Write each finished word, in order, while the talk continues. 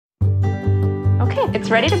it's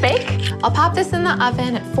ready to bake. I'll pop this in the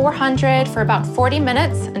oven at 400 for about 40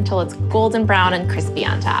 minutes until it's golden brown and crispy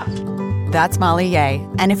on top. That's Molly Yeh.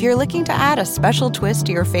 And if you're looking to add a special twist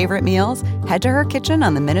to your favorite meals, head to her kitchen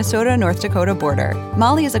on the Minnesota-North Dakota border.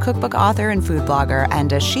 Molly is a cookbook author and food blogger,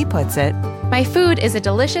 and as she puts it, my food is a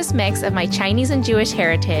delicious mix of my Chinese and Jewish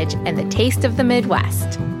heritage and the taste of the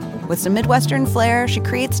Midwest. With some Midwestern flair, she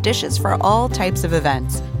creates dishes for all types of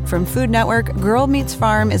events. From Food Network, Girl Meets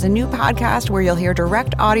Farm is a new podcast where you'll hear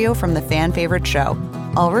direct audio from the fan favorite show,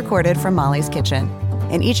 all recorded from Molly's kitchen.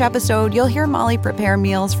 In each episode, you'll hear Molly prepare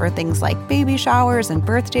meals for things like baby showers and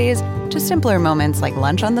birthdays to simpler moments like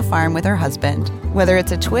lunch on the farm with her husband. Whether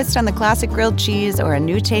it's a twist on the classic grilled cheese or a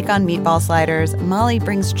new take on meatball sliders, Molly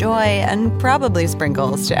brings joy and probably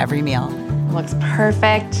sprinkles to every meal. Looks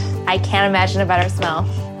perfect. I can't imagine a better smell.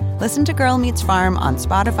 Listen to Girl Meets Farm on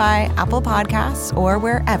Spotify, Apple Podcasts, or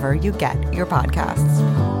wherever you get your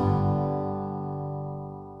podcasts.